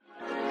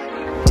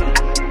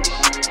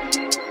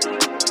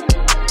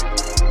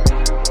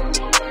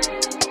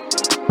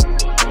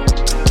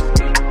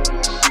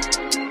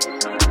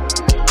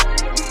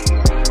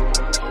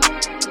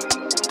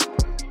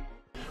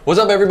What's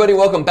up, everybody?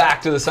 Welcome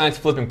back to the Science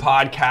of Flipping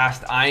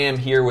podcast. I am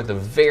here with a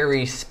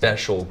very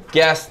special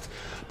guest.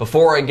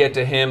 Before I get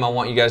to him, I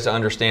want you guys to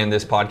understand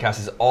this podcast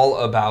is all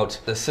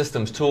about the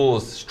systems,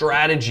 tools,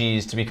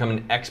 strategies to become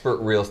an expert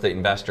real estate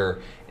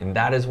investor. And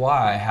that is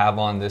why I have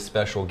on this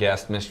special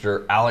guest,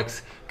 Mr.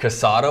 Alex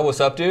Quezada. What's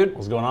up, dude?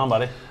 What's going on,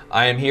 buddy?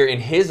 I am here in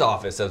his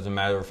office, as a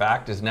matter of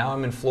fact, as now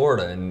I'm in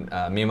Florida. And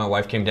me and my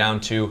wife came down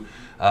to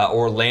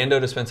Orlando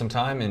to spend some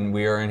time, and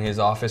we are in his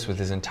office with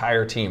his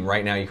entire team.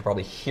 Right now, you can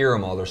probably hear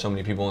them all. There's so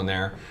many people in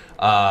there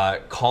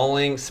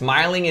calling,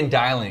 smiling, and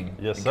dialing.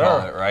 Yes, sir.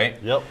 Call it, right?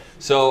 Yep.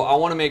 So I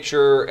want to make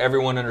sure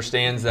everyone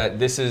understands that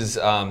this is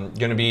going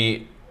to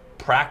be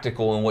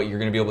practical in what you're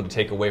going to be able to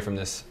take away from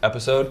this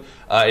episode.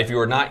 If you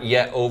are not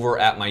yet over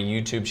at my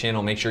YouTube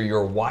channel, make sure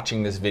you're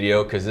watching this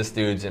video because this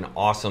dude's an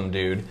awesome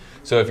dude.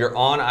 So if you're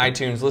on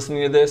iTunes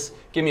listening to this,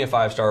 give me a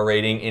 5-star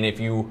rating. And if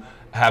you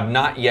have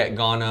not yet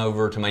gone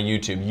over to my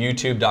YouTube,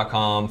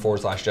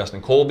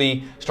 youtube.com/Justin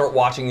Colby, start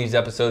watching these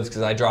episodes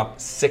because I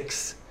drop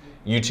 6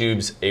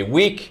 YouTubes a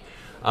week.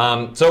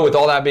 So with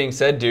all that being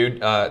said, dude,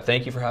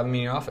 thank you for having me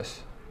in your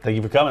office. Thank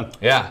you for coming.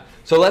 Yeah.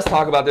 So let's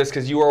talk about this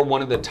because you are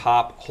one of the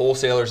top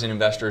wholesalers and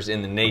investors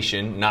in the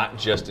nation, not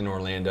just in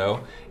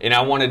Orlando. And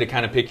I wanted to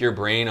kind of pick your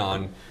brain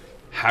on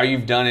how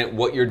you've done it,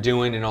 what you're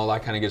doing, and all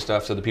that kind of good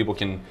stuff so that people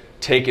can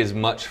take as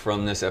much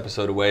from this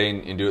episode away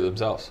and do it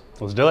themselves.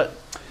 Let's do it.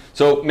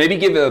 So maybe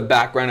give a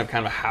background of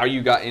kind of how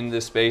you got into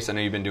this space. I know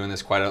you've been doing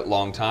this quite a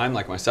long time,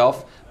 like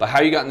myself, but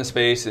how you got in the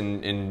space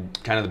and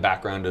kind of the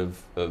background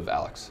of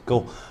Alex.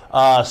 Cool.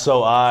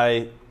 So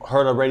I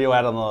heard a radio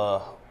ad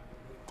on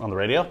the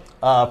radio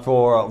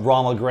for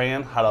Ronald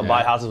Grant, how to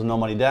buy houses with no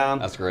money down.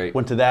 That's great.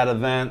 Went to that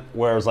event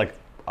where it was like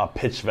a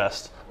pitch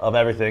fest of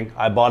everything.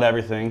 I bought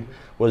everything,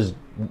 was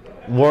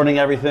learning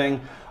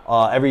everything,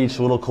 every each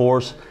little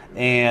course,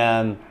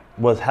 and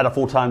had a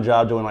full-time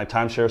job doing like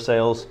timeshare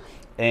sales,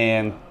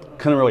 and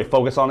couldn't really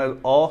focus on it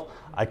all.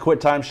 I quit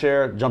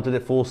timeshare, jumped at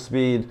it full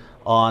speed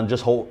on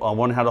just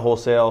learning how to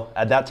wholesale.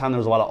 At that time, there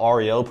was a lot of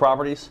REO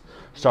properties.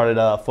 Started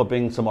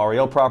flipping some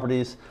REO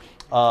properties.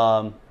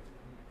 Wasn't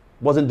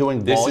doing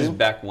volume. This is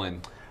back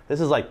when?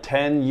 This is like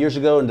 10 years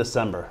ago in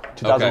December,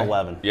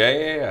 2011.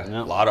 Okay. Yeah.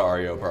 A lot of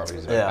REO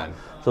properties back then.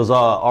 So it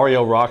was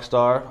REO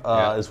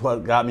Rockstar is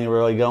what got me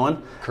really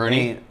going.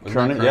 Kearney?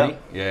 Kearney,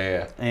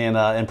 Yeah. And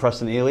in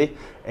Preston Ely.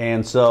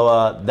 And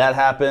so that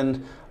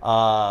happened.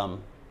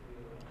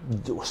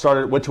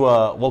 Went to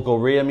a local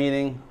REIA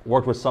meeting,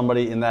 worked with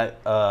somebody in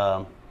that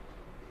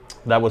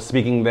that was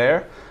speaking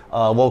there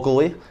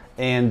locally,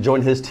 and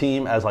joined his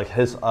team as like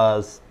his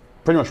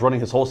pretty much running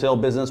his wholesale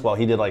business while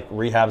he did like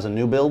rehabs and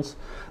new builds.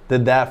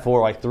 Did that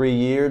for like 3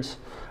 years,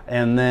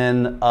 and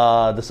then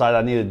decided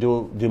I needed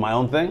to do my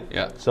own thing.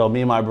 Yeah. So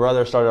me and my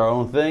brother started our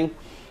own thing.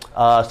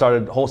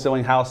 Started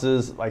wholesaling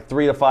houses like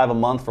 3 to 5 a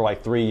month for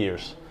like 3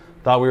 years.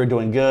 Thought we were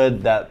doing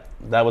good. That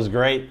was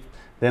great.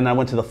 Then I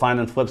went to the Find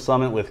and Flip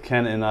Summit with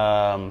Ken and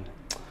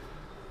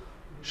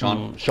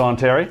Sean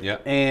Terry. Yeah.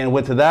 And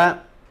went to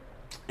that,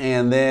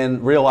 and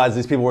then realized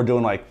these people were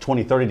doing like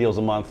 20, 30 deals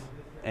a month,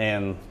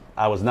 and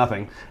I was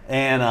nothing.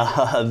 And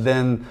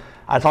then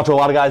I talked to a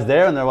lot of guys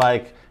there, and they're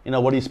like,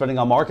 what are you spending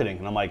on marketing?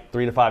 And I'm like,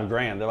 $3 to $5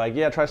 grand. They're like,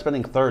 yeah, try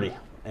spending 30.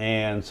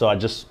 And so I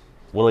just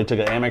literally took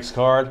an Amex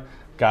card,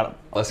 got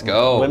Let's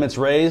go. Limits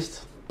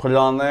raised, put it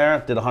on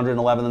there, did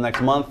 111 the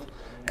next month,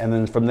 and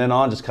then from then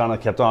on just kind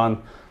of kept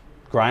on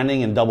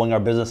grinding and doubling our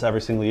business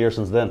every single year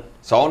since then.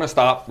 So I want to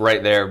stop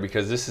right there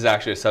because this is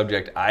actually a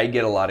subject I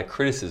get a lot of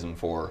criticism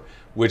for,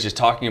 which is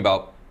talking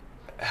about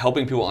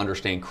helping people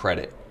understand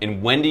credit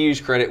and when to use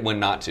credit, when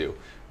not to,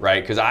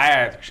 right? Because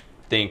I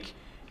think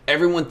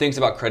everyone thinks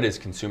about credit as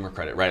consumer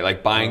credit, right?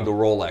 Like buying the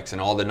Rolex and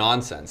all the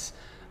nonsense.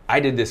 I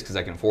did this because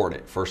I can afford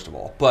it, first of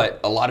all. But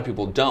a lot of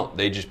people don't.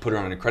 They just put it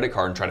on a credit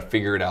card and try to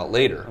figure it out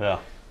later. Yeah.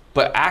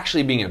 But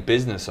actually being a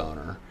business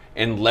owner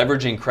and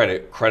leveraging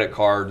credit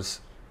cards,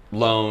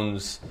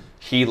 loans,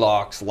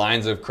 HELOCs,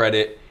 lines of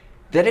credit,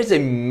 that is a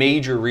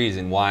major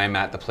reason why I'm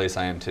at the place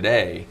I am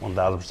today.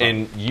 1,000%.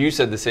 And you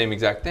said the same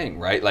exact thing,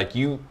 right? Like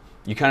you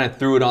kind of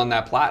threw it on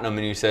that platinum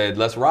and you said,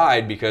 let's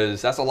ride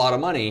because that's a lot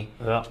of money.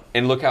 Yeah.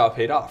 And look how it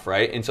paid off,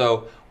 right? And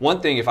so one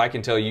thing, if I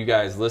can tell you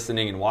guys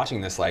listening and watching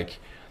this, like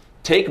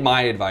take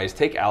my advice,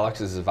 take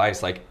Alex's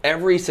advice, like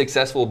every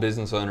successful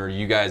business owner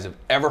you guys have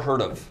ever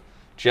heard of,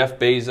 Jeff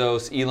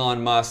Bezos,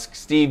 Elon Musk,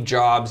 Steve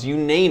Jobs, you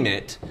name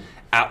it,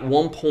 at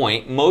one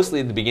point,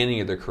 mostly at the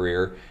beginning of their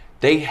career,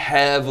 they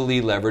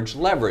heavily leverage,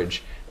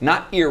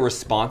 not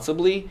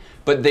irresponsibly,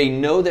 but they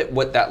know that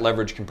what that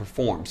leverage can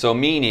perform. So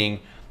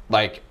meaning,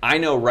 like I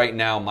know right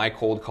now my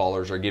cold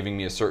callers are giving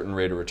me a certain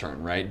rate of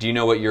return, right? Do you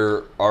know what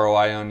your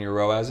ROI on your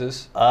ROAS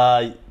is?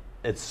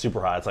 It's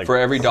super high. It's like for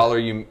every dollar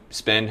you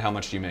spend, how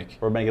much do you make?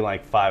 We're making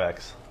like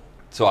 5x.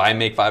 So I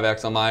make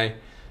 5x on my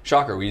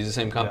shocker. We use the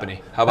same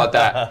company. Yeah. How about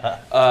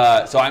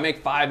that? So I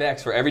make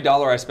 5x for every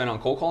dollar I spend on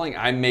cold calling.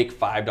 I make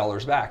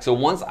 $5 back. So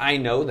once I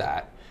know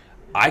that,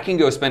 I can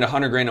go spend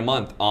 $100 grand a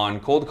month on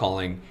cold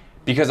calling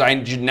because I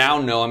now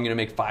know I'm going to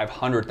make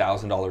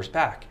 $500,000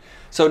 back.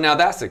 So now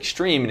that's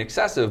extreme and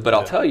excessive, but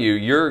I'll tell you,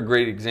 you're a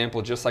great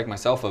example, just like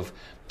myself, of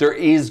there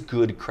is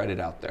good credit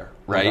out there,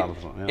 right?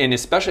 100%, yeah. And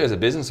especially as a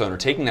business owner,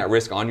 taking that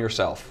risk on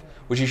yourself,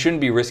 which you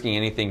shouldn't be risking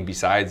anything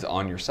besides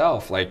on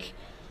yourself. Like,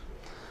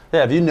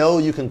 yeah, if you know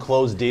you can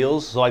close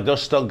deals, so like they'll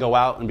still go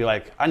out and be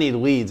like, I need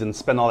leads and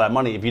spend all that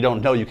money if you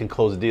don't know you can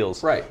close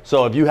deals. Right.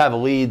 So if you have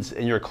leads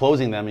and you're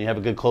closing them and you have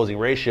a good closing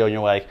ratio and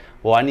you're like,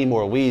 well, I need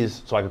more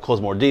leads so I can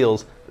close more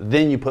deals,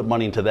 then you put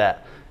money into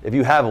that. If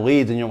you have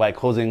leads and you're like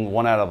closing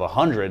 1 out of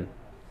 100,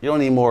 you don't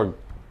need more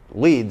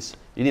leads.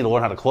 You need to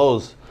learn how to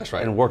close. That's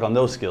right. And work on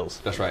those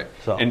skills. That's right.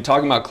 So. And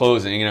talking about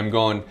closing, and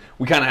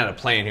we kind of had a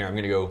plan here. I'm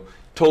going to go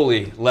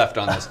totally left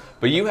on this.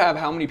 But you have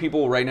how many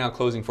people right now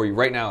closing for you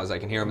right now, as I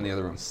can hear them in the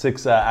other room?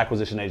 6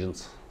 acquisition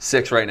agents.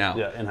 6 right now?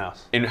 Yeah,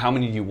 in-house. And how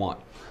many do you want?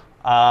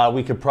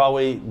 We could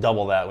probably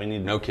double that.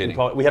 No kidding.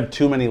 We have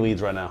too many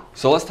leads right now.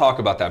 So let's talk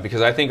about that,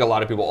 because I think a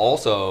lot of people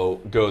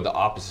also go the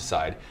opposite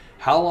side.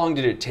 How long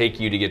did it take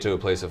you to get to a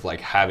place of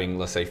like having,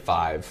 let's say,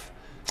 5?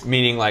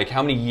 Meaning, like,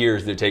 how many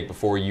years did it take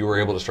before you were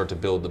able to start to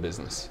build the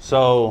business?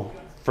 So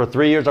for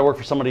 3 years, I worked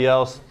for somebody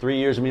else. 3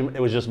 years, it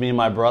was just me and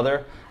my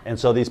brother. And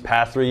so these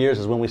past 3 years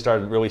is when we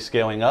started really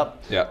scaling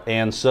up. Yeah.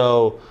 And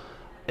so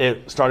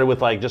it started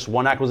with like just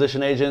 1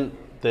 acquisition agent,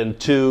 then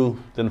 2,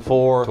 then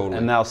 4, Totally.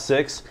 and now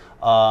 6.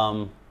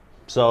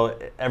 So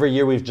every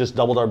year we've just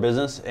doubled our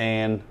business,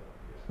 and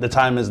the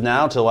time is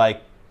now to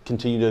like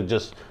continue to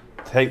just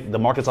take the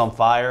market's on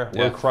fire.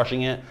 Yeah. We're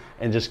crushing it,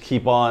 and just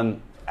keep on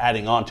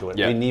adding on to it.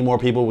 Yeah. We need more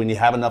people. We need to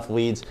have enough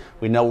leads.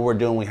 We know what we're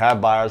doing. We have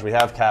buyers. We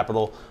have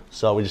capital.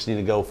 So we just need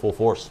to go full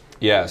force.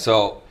 Yeah,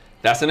 so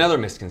that's another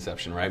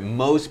misconception, right?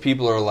 Most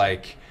people are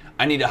like,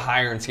 I need to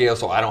hire and scale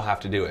so I don't have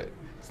to do it.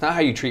 It's not how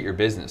you treat your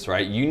business,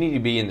 right? You need to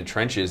be in the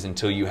trenches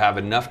until you have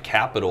enough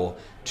capital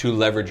to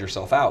leverage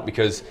yourself out,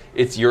 because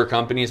it's your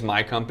company, it's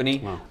my company.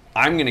 Wow.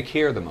 I'm going to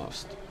care the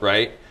most,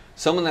 right?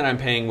 Someone that I'm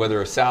paying,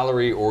 whether a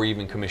salary or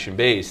even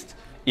commission-based,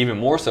 even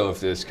more so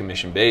if it's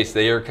commission-based,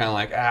 they are kind of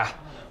like,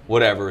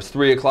 whatever, it's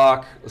 3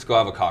 o'clock, let's go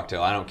have a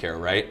cocktail, I don't care,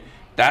 right?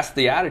 That's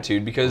the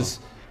attitude, because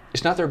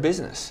it's not their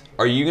business.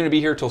 Are you going to be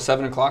here till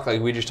 7 o'clock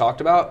like we just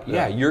talked about?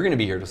 Yeah, you're going to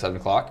be here till 7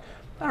 o'clock.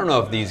 I don't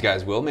know if these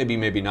guys will,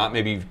 maybe not,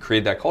 maybe you've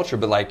created that culture,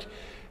 but like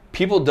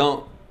people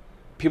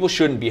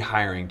shouldn't be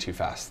hiring too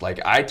fast. Like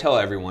I tell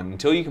everyone,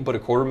 until you can put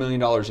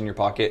 $250,000 in your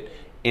pocket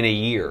in a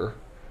year,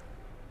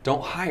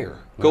 don't hire.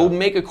 Go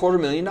make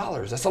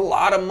 $250,000. That's a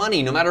lot of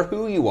money, no matter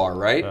who you are,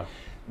 right? Yeah.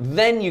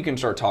 Then you can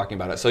start talking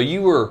about it. So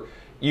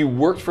you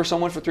worked for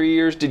someone for 3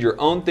 years, did your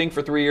own thing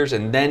for 3 years,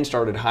 and then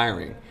started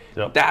hiring.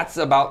 Yep. That's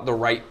about the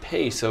right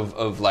pace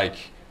of like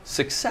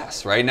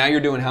success, right? Now you're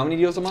doing how many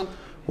deals a month?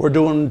 We're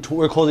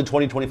closing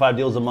 20, 25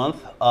 deals a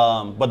month.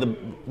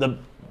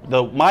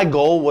 But my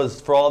goal was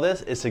for all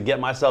this is to get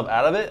myself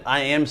out of it. I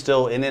am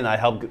still in it. I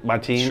help my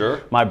team.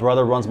 Sure. My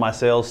brother runs my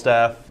sales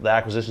staff, the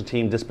acquisition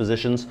team,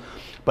 dispositions.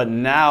 But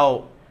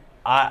now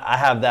I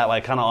have that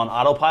like kind of on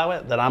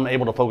autopilot, that I'm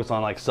able to focus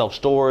on like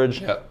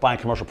self-storage, buying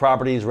commercial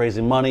properties,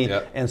 raising money.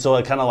 And so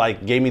it kind of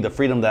like gave me the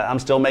freedom that I'm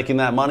still making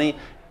that money,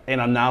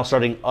 and I'm now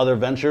starting other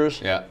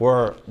ventures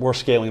where we're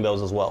scaling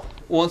those as well.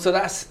 Well, and so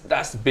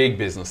that's big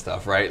business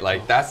stuff, right?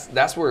 Like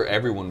that's where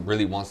everyone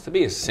really wants to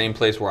be. It's the same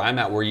place where I'm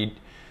at, where you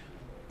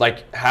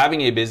like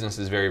having a business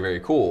is very, very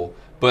cool.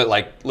 But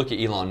like look at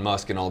Elon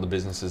Musk and all the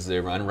businesses they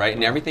run, right?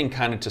 And everything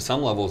kind of to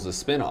some level is a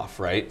spin-off,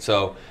 right?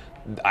 So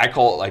I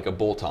call it like a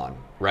bolt-on,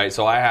 right?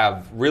 So I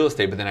have real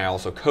estate, but then I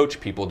also coach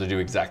people to do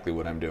exactly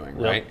what I'm doing,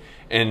 right?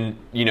 And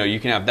you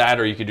can have that,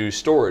 or you could do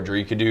storage, or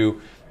you could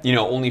do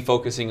only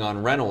focusing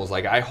on rentals.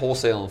 Like I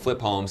wholesale and flip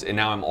homes, and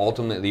now I'm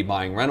ultimately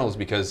buying rentals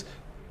because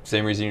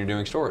same reason you're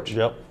doing storage.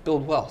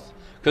 Build wealth.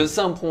 Because at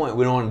some point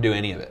we don't want to do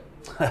any of it,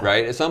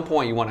 right? At some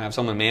point you want to have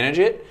someone manage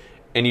it,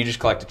 and you just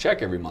collect a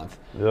check every month.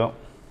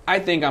 I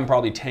think I'm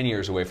probably 10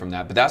 years away from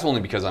that, but that's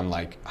only because I'm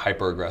like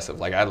hyper aggressive.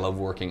 Like I love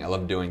working, I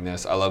love doing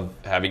this, I love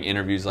having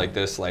interviews like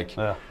this. Like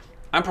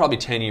I'm probably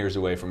 10 years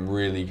away from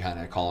really kind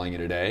of calling it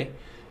a day,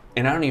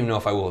 and I don't even know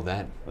if I will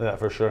then. Yeah,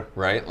 for sure.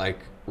 Right? Like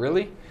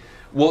really?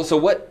 Well, so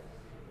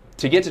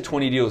to get to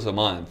 20 deals a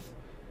month,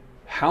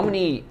 how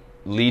many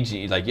leads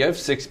you have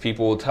 6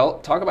 people.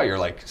 Talk about your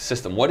like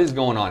system. What is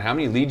going on? How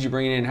many leads you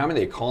bringing in? How many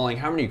are they calling?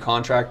 How many are you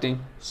contracting?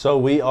 So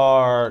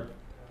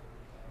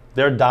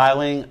they're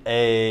dialing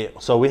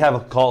so we have a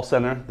call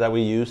center that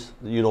we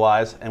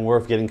utilize, and we're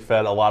getting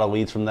fed a lot of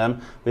leads from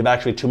them. We have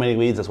actually too many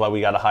leads, that's why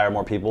we got to hire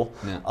more people.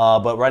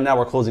 But right now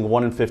we're closing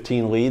 1 in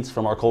 15 leads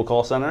from our cold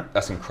call center.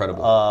 That's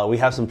incredible. We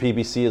have some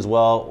PPC as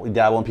well. We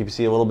dabble in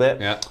PPC a little bit.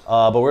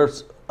 But we're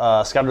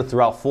scattered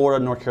throughout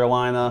Florida, North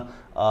Carolina,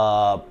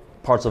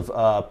 parts of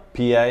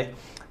PA,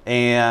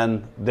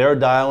 and they're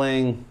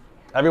dialing.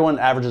 Everyone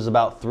averages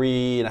about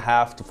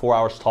 3.5 to 4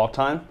 hours talk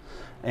time.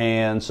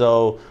 And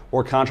so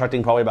we're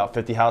contracting probably about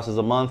 50 houses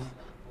a month,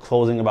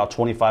 closing about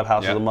 25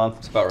 houses a month.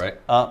 That's about right.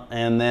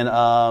 And then,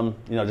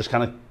 just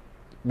kind of,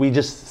 we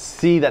just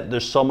see that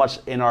there's so much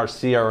in our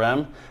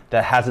CRM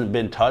that hasn't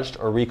been touched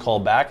or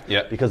recalled back.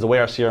 Because the way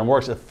our CRM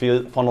works, it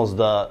funnels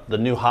the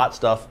new hot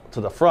stuff to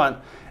the front,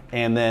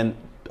 and then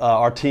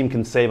our team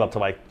can save up to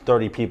like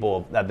 30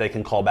 people that they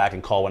can call back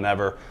and call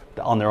whenever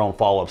on their own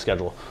follow-up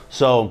schedule.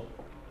 So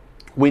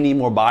we need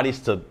more bodies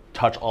to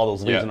touch all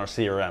those leads in our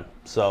CRM.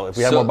 So if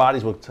we have more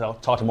bodies, we'll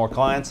talk to more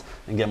clients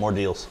and get more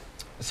deals.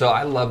 So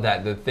I love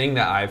that. The thing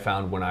that I've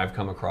found when I've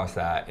come across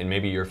that, and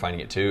maybe you're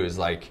finding it too, is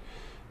like,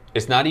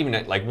 it's not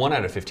even like 1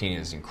 out of 15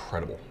 is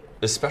incredible,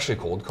 especially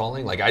cold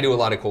calling. Like I do a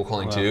lot of cold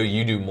calling too.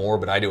 You do more,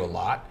 but I do a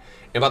lot.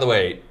 And by the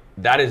way,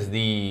 that is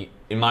the,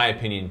 in my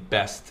opinion,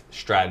 best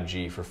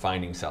strategy for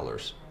finding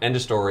sellers. End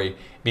of story,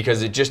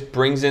 because it just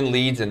brings in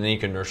leads and then you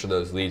can nurture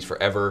those leads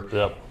forever.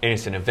 Yep. And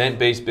it's an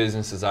event-based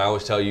business, as I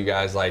always tell you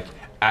guys, like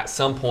at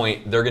some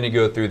point they're gonna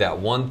go through that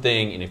one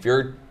thing, and if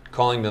you're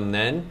calling them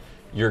then,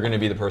 you're gonna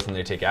be the person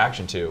they take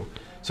action to.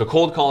 So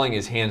cold calling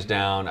is hands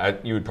down,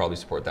 you would probably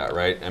support that,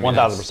 right? I mean,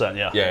 1,000%,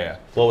 yeah. Yeah.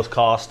 Lowest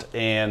cost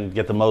and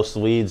get the most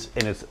leads,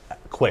 and it's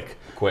quick.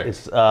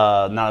 It's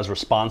not as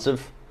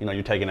responsive. You know,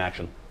 you're taking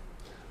action.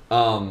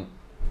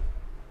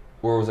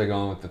 Where was I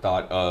going with the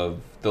thought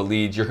of the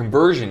leads? Your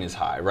conversion is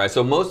high, right?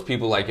 So most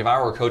people, like if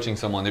I were coaching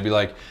someone, they'd be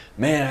like,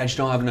 man, I just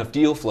don't have enough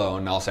deal flow.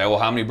 And I'll say, well,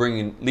 how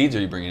many leads are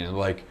you bringing in? They're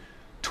like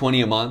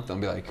 20 a month. I'll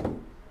be like,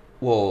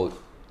 well,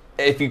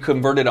 if you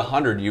converted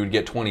 100, you would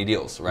get 20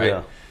 deals,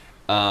 right?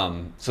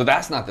 Yeah. So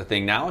that's not the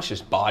thing. Now it's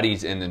just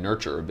bodies and the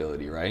nurture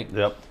ability, right?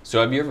 Yep. So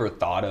have you ever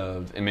thought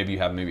of, and maybe you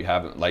have, maybe you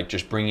haven't, like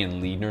just bringing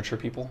in lead nurture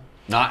people?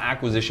 Not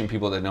acquisition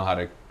people that know how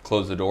to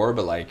close the door,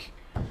 but like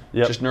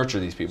just nurture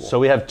these people. So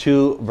we have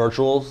 2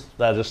 virtuals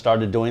that just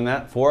started doing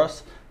that for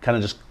us. Kind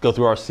of just go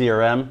through our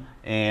CRM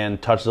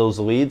and touch those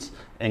leads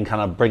and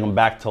kind of bring them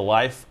back to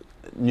life.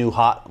 Bring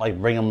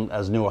them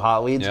as new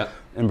hot leads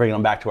and bring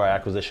them back to our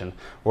acquisition.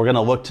 We're going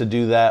to look to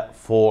do that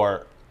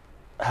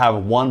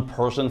have one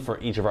person for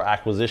each of our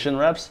acquisition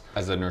reps.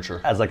 As a nurture.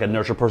 As like a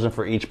nurture person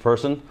for each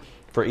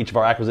of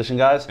our acquisition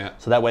guys. Yeah.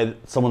 So that way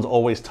someone's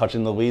always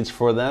touching the leads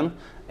for them.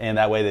 And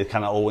that way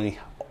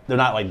they're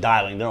not like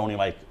dialing, they're only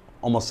like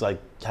almost like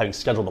having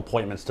scheduled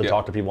appointments to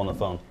talk to people on the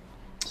phone.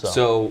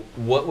 So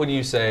what would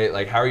you say,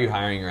 like how are you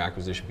hiring your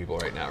acquisition people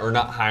right now? Or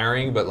not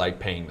hiring, but like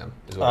paying them?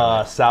 Is what I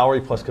mean.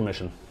 Salary plus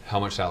commission. How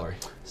much salary?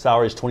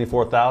 Salary is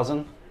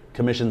 $24,000.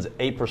 Commission's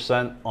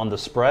 8% on the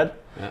spread.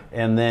 Yeah.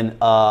 And then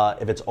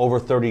if it's over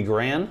 30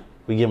 grand,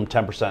 we give them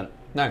 10%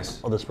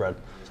 of the spread.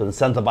 So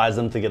incentivize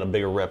them to get a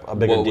bigger deal.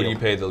 What would you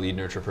pay the lead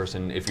nurture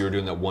person if you were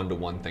doing that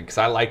one-to-one thing? Because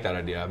I like that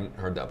idea. I haven't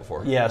heard that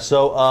before. Yeah,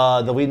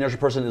 so the lead nurture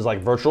person is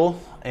like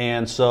virtual,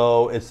 and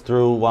so it's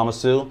through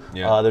Wamasu.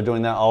 Yeah. They're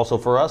doing that also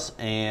for us,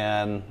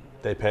 and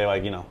they pay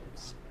like,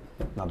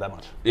 not that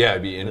much. Yeah,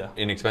 it'd be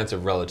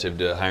inexpensive relative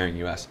to hiring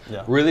US.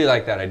 Yeah. Really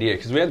like that idea,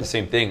 because we had the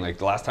same thing. Like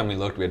the last time we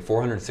looked, we had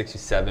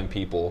 467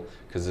 people,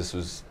 because this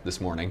was this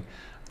morning,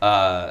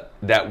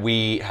 that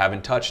we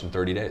haven't touched in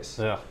 30 days.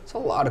 Yeah. It's a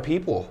lot of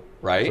people,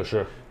 right? For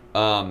sure.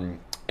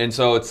 And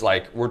so it's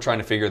like we're trying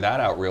to figure that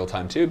out real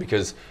time too,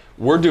 because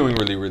we're doing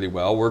really, really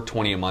well. We're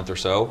 20 a month or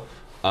so,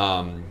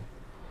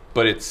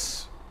 but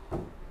it's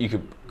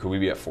could we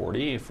be at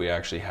 40 if we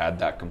actually had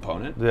that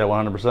component? Yeah,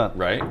 100%.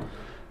 Right.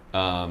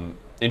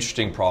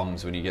 Interesting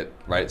problems when you get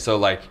right. So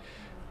like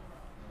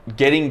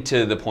getting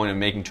to the point of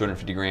making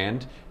 250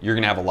 grand, you're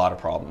gonna have a lot of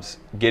problems.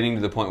 Getting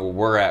to the point where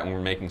we're at and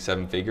we're making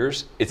 7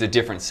 figures, it's a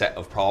different set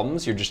of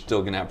problems. You're just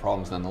still gonna have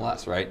problems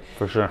nonetheless, right?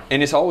 For sure.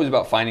 And it's always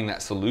about finding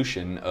that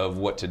solution of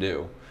what to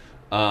do.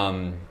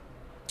 And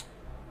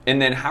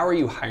then how are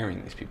you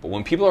hiring these people?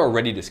 When people are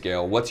ready to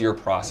scale, what's your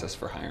process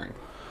for hiring?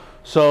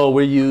 So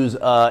we use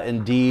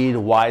Indeed,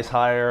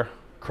 WiseHire,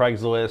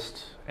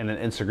 Craigslist, and then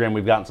Instagram.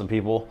 We've gotten some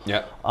people.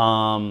 Yeah.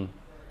 One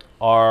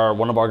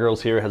of our girls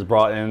here has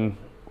brought in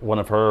one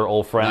of her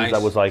old friends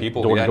that was like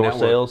door-to-door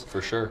sales.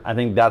 For sure. I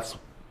think that's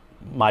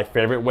my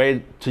favorite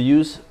way to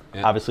use.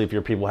 Yeah. Obviously, if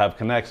your people have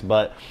connects,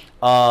 but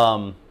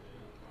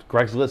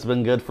Craigslist has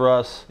been good for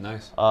us.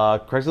 Nice.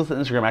 Craigslist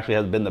and Instagram actually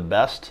has been the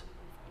best,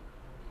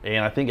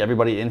 and I think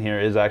everybody in here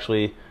is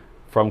actually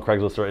from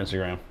Craigslist or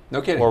Instagram.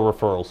 No kidding. Or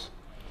referrals.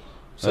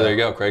 So there you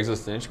go,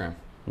 Craigslist and Instagram.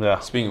 Yeah.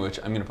 Speaking of which,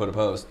 I'm going to put a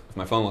post. If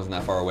my phone wasn't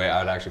that far away, I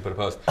would actually put a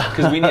post.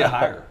 Because we need to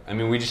hire. I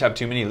mean, we just have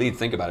too many leads.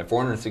 Think about it.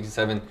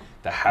 467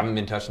 that haven't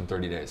been touched in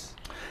 30 days.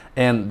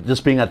 And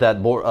just being at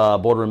that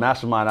boardroom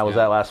mastermind I was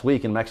at last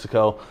week in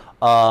Mexico,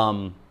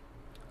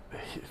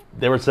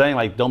 they were saying,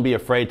 like, don't be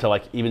afraid to,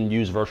 like, even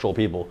use virtual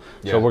people.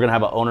 Yeah. So we're going to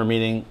have an owner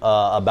meeting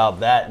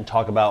about that and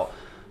talk about,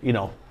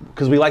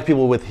 because we like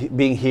people with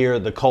being here,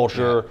 the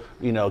culture,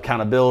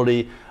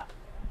 accountability.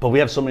 But we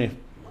have so many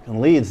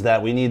leads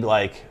that we need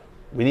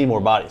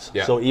more bodies.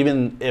 Yeah. So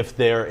even if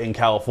they're in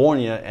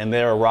California and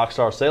they're a rock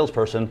star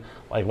salesperson,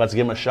 like let's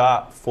give them a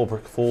shot,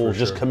 full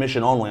just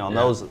commission only on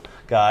those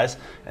guys,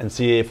 and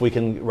see if we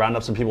can round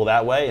up some people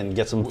that way and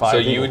get some fire. So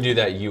people. You would do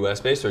that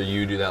U.S. based, or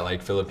you do that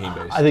like Philippine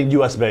based? I think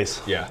U.S.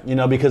 based. Yeah.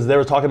 Because they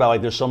were talking about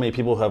like there's so many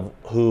people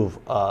who've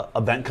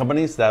event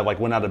companies that like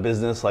went out of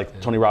business,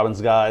 like Tony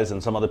Robbins guys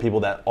and some other people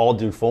that all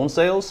do phone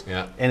sales.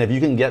 Yeah. And if you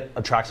can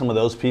attract some of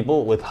those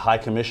people with high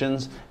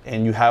commissions,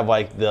 and you have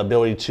like the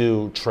ability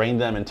to train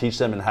them and teach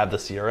them and have the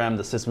CRM,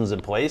 the systems in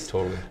place,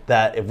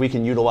 that if we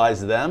can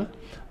utilize them,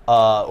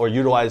 or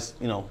utilize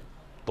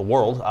the the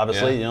world,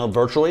 obviously,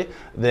 virtually,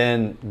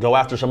 then go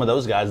after some of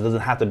those guys. It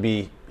doesn't have to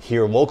be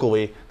here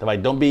locally. They're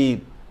like, don't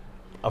be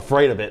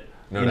afraid of it,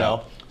 No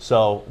doubt.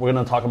 So we're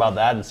going to talk about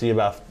that and see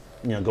about,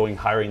 going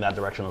hiring that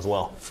direction as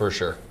well. For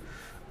sure.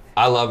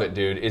 I love it,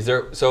 dude.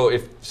 So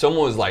if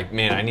someone was like,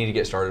 man, I need to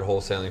get started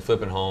wholesaling,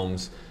 flipping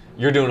homes,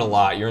 you're doing a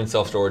lot, you're in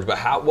self-storage, but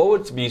what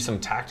would be some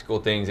tactical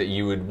things that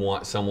you would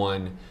want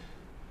someone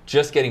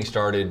just getting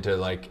started to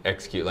like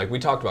execute? Like we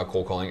talked about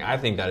cold calling. I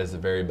think that is the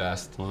very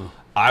best. Wow.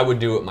 I would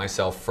do it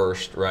myself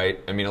first, right?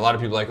 I mean, a lot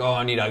of people are like, oh,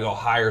 I need to go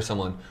hire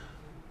someone.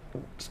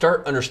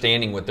 Start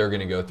understanding what they're going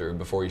to go through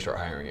before you start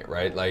hiring it,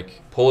 right?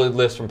 Like pull a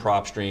list from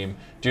PropStream,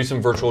 do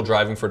some virtual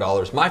driving for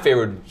dollars. My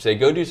favorite would say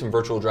go do some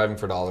virtual driving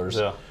for dollars,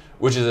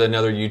 which is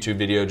another YouTube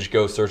video. Just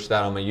go search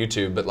that on my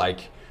YouTube. But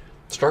like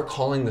start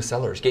calling the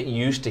sellers. Get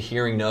used to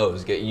hearing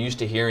no's. Get used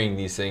to hearing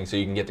these things so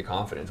you can get the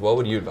confidence. What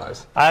would you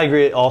advise? I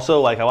agree.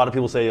 Also, like a lot of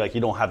people say, like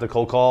you don't have to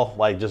cold call,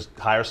 like just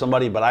hire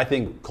somebody. But I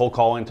think cold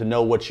calling to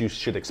know what you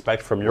should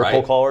expect from your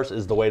cold callers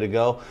is the way to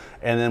go.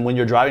 And then when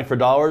you're driving for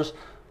dollars,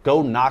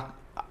 go knock.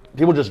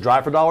 People just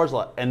drive for dollars,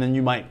 and then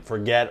you might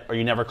forget or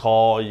you never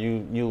call.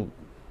 You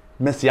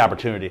miss the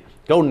opportunity.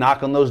 Go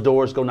knock on those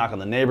doors. Go knock on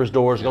the neighbors'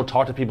 doors. Go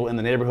talk to people in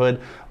the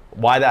neighborhood.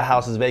 Why that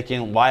house is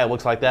vacant, why it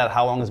looks like that,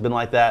 how long it's been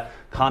like that.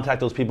 Contact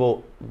those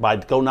people by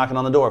go knocking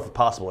on the door if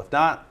possible. If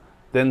not,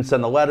 then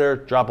send a letter,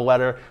 drop a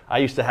letter. I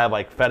used to have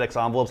like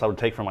FedEx envelopes I would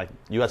take from like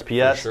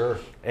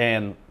USPS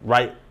and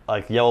write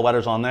like yellow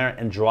letters on there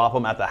and drop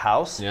them at the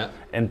house. Yeah.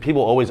 And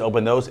people always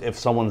open those if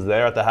someone's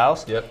there at the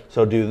house. Yep.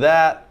 So do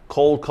that,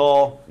 cold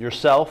call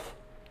yourself,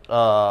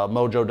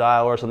 Mojo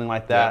Dial or something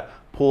like that. Yep.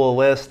 Pull a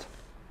list,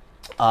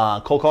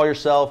 cold call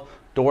yourself,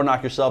 door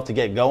knock yourself to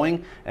get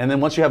going, and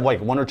then once you have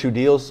like 1 or 2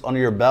 deals under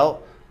your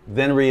belt,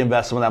 then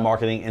reinvest some of that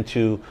marketing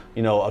into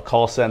a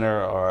call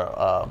center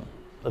or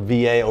a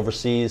VA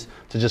overseas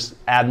to just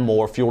add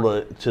more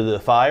fuel to the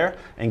fire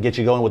and get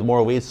you going with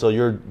more leads, so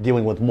you're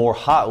dealing with more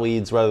hot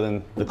leads rather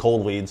than the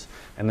cold leads,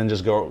 and then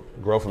just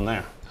grow from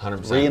there.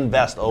 100%.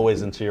 Reinvest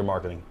always into your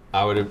marketing.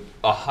 I would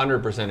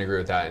 100% agree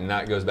with that, and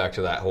that goes back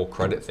to that whole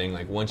credit thing.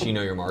 Like once you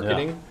know your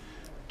marketing,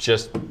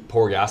 just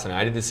pour gas in it.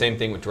 I did the same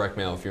thing with direct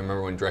mail. If you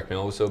remember when direct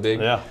mail was so big.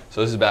 Yeah.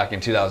 So this is back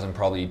in 2000,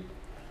 probably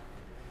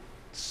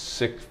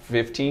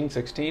 16.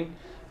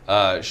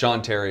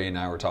 Sean Terry and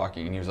I were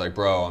talking, and he was like,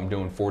 "Bro, I'm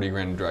doing 40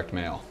 grand in direct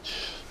mail,"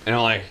 and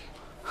I'm like,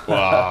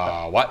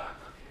 "Wow, what?"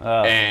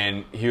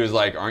 And he was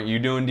like, "Aren't you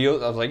doing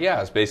deals?" I was like,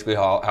 "Yeah, it's basically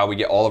how we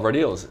get all of our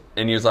deals."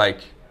 And he was like,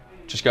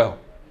 "Just go,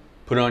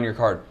 put it on your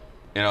card."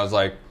 And I was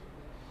like,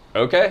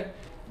 "Okay."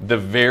 The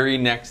very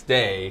next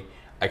day,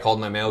 I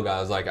called my mail guy.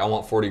 I was like, I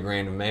want 40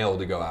 grand of mail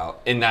to go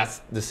out. And that's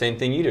the same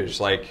thing you do.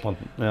 Just like,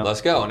 let's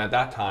go. And at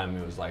that time,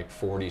 it was like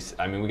 40.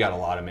 I mean, we got a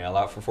lot of mail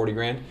out for 40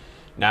 grand.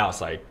 Now it's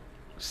like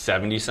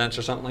 70 cents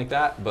or something like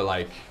that. But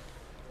like,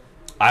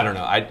 I don't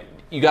know.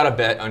 You got to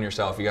bet on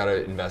yourself. You got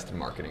to invest in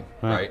marketing,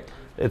 right?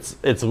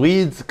 It's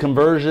leads,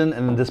 conversion,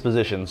 and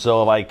disposition.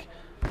 So like,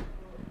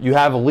 you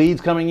have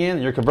leads coming in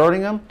and you're converting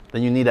them,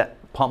 then you need to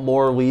pump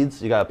more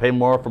leads. You got to pay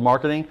more for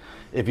marketing.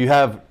 If you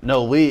have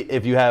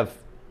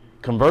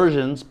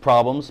conversions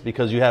problems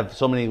because you have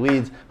so many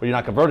leads but you're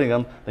not converting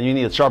them, then you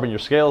need to sharpen your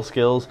scale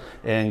skills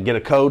and get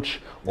a coach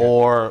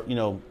or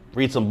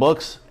read some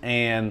books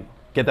and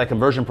get that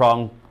conversion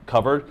problem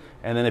covered.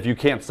 And then if you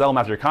can't sell them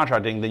after you're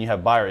contracting, then you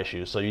have buyer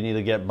issues. So you need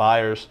to get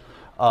buyers,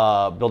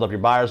 build up your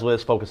buyers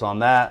list, focus on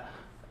that,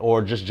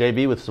 or just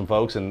JV with some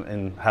folks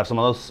and have some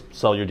of those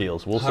sell your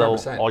deals. We'll 100%.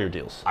 Sell all your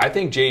deals. I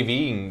think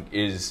JVing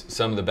is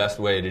some of the best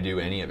way to do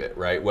any of it,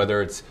 right?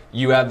 Whether it's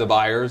you have the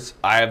buyers,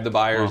 I have the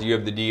buyers, you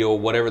have the deal,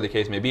 whatever the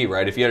case may be,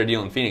 right? If you had a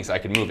deal in Phoenix, I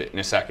could move it in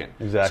a second.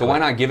 Exactly. So why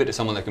not give it to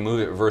someone that can move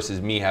it versus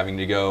me having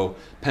to go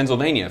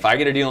Pennsylvania? If I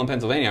get a deal in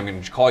Pennsylvania, I'm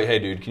going to call you, hey,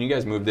 dude, can you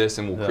guys move this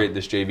and we'll create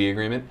this JV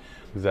agreement?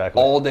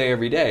 Exactly. All day,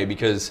 every day,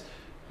 because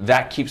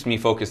that keeps me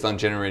focused on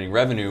generating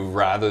revenue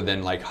rather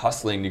than like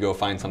hustling to go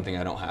find something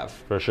I don't have.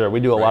 For sure. We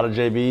do a lot of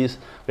JVs.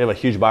 We have a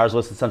huge buyers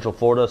list in Central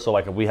Florida. So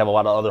like if we have a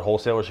lot of other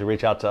wholesalers who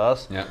reach out to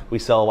us, we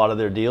sell a lot of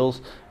their deals,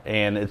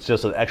 and it's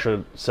just an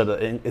extra set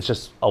of, it's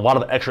just a lot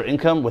of extra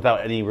income without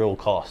any real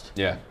cost.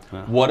 Yeah.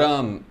 What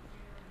are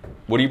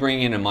you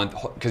bringing in a month?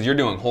 Because you're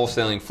doing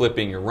wholesaling,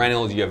 flipping, your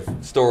rentals, you have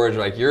storage,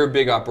 like you're a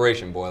big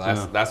operation, boy.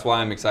 That's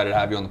why I'm excited to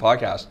have you on the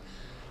podcast.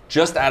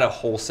 Just out of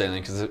wholesaling,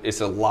 because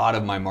it's a lot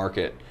of my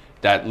market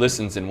that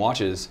listens and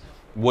watches,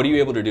 what are you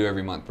able to do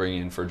every month bring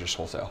in for just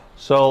wholesale?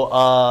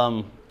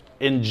 So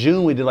in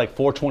June we did like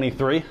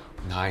 423.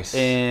 Nice.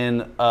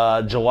 In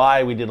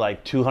July we did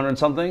like 200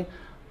 something.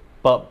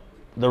 But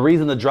the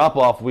reason the drop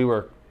off, we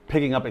were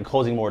picking up and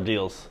closing more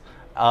deals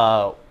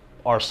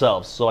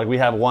ourselves. So like we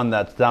have one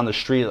that's down the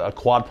street, a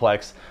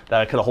quadplex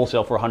that I could have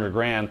wholesale for 100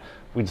 grand.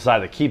 We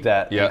decided to keep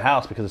that in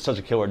house because it's such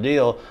a killer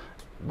deal.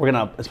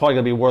 It's probably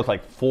gonna be worth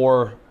like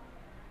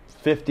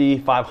 450,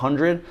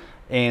 500.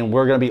 And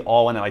we're going to be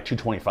all in at like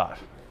 225.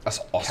 That's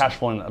awesome. Cash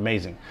flowing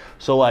amazing.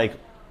 So like,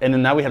 and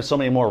then now we have so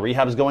many more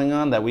rehabs going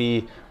on that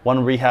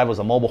one rehab was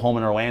a mobile home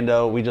in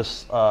Orlando. We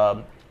just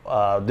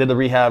did the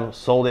rehab,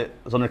 sold it.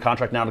 It's under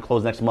contract now to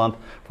close next month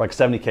for like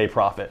 $70K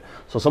profit.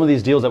 So some of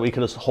these deals that we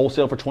could have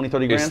wholesale for 20,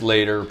 30 grand. It's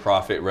later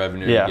profit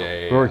revenue.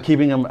 Yeah. We're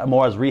keeping them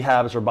more as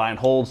rehabs or buying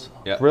holds.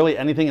 Yep. Really,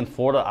 anything in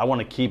Florida, I want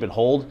to keep and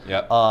hold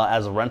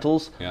as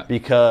rentals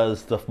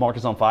because the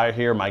market's on fire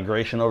here,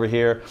 migration over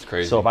here. It's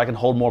crazy. So if I can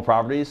hold more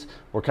properties,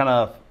 we're kind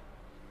of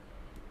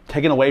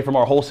taking away from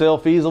our wholesale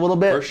fees a little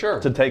bit for sure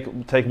to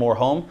take more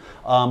home,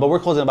 but we're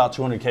closing about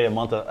 $200K a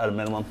month at a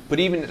minimum. But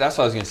even that's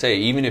what I was gonna say.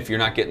 Even if you're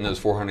not getting those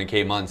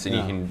 $400K months, and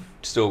you can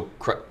still,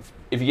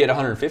 if you get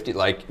 150,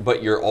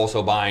 but you're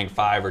also buying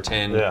 5 or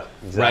 10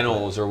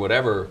 rentals or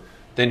whatever,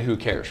 then who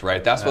cares,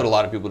 right? That's what a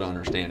lot of people don't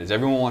understand. Is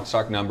everyone wants to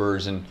talk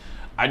numbers, and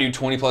I do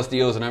 20 plus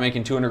deals, and I'm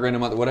making 200 grand a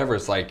month, whatever.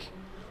 It's like,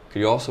 could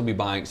you also be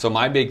buying? So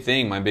my big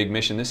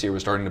mission this year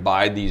was starting to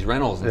buy these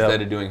rentals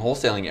instead of doing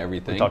wholesaling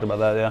everything. We talked about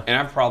that, yeah. And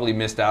I've probably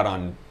missed out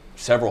on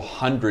several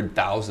hundred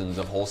thousands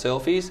of wholesale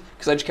fees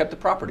because I just kept the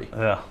property.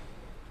 Yeah.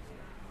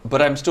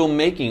 But I'm still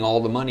making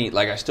all the money.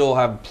 Like, I still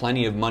have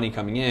plenty of money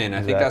coming in.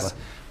 I think that's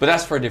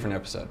for a different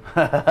episode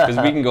because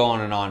we can go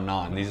on and on and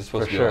on. These are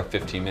supposed to be like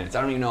 15 minutes.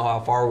 I don't even know how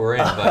far we're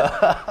in.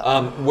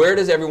 But where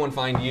does everyone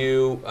find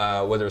you?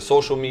 Whether it's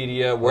social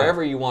media,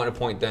 wherever you want to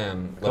point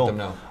them, let them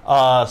know.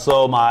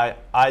 So my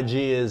IG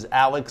is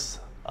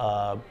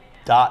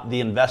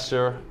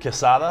alex.theinvestor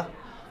Quezada.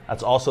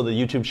 That's also the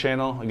YouTube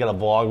channel. I got a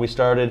vlog we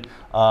started,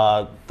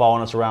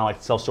 following us around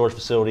like self-storage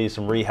facilities,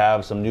 some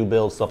rehab, some new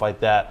builds, stuff like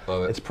that.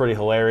 Love it. It's pretty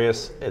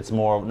hilarious. It's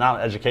more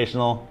not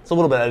educational. It's a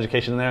little bit of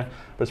education there,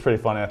 but it's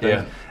pretty funny, I think.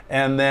 Yeah.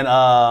 And then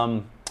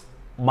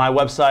my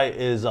website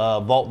is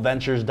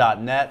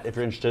vaultventures.net if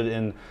you're interested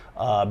in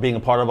being a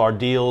part of our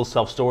deals,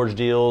 self-storage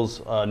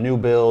deals, new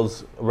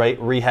builds,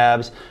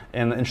 rehabs,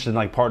 and interested in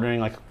like partnering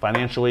like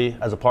financially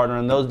as a partner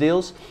in those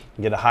deals.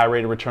 You get a high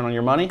rate of return on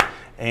your money.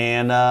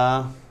 And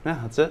yeah,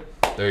 that's it.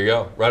 There you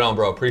go. Right on,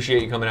 bro.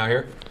 Appreciate you coming out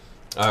here.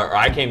 Or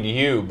I came to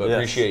you, but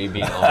appreciate you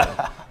being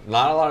on.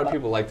 Not a lot of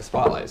people like the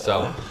spotlight. So,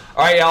 all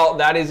right, y'all.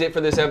 That is it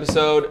for this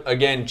episode.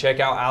 Again,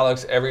 check out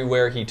Alex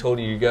everywhere he told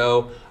you to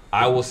go.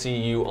 I will see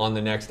you on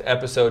the next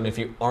episode. And if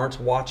you aren't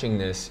watching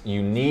this,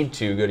 you need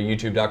to go to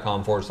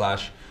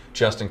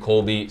youtube.com/Justin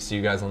Colby. See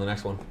you guys on the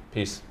next one.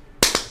 Peace.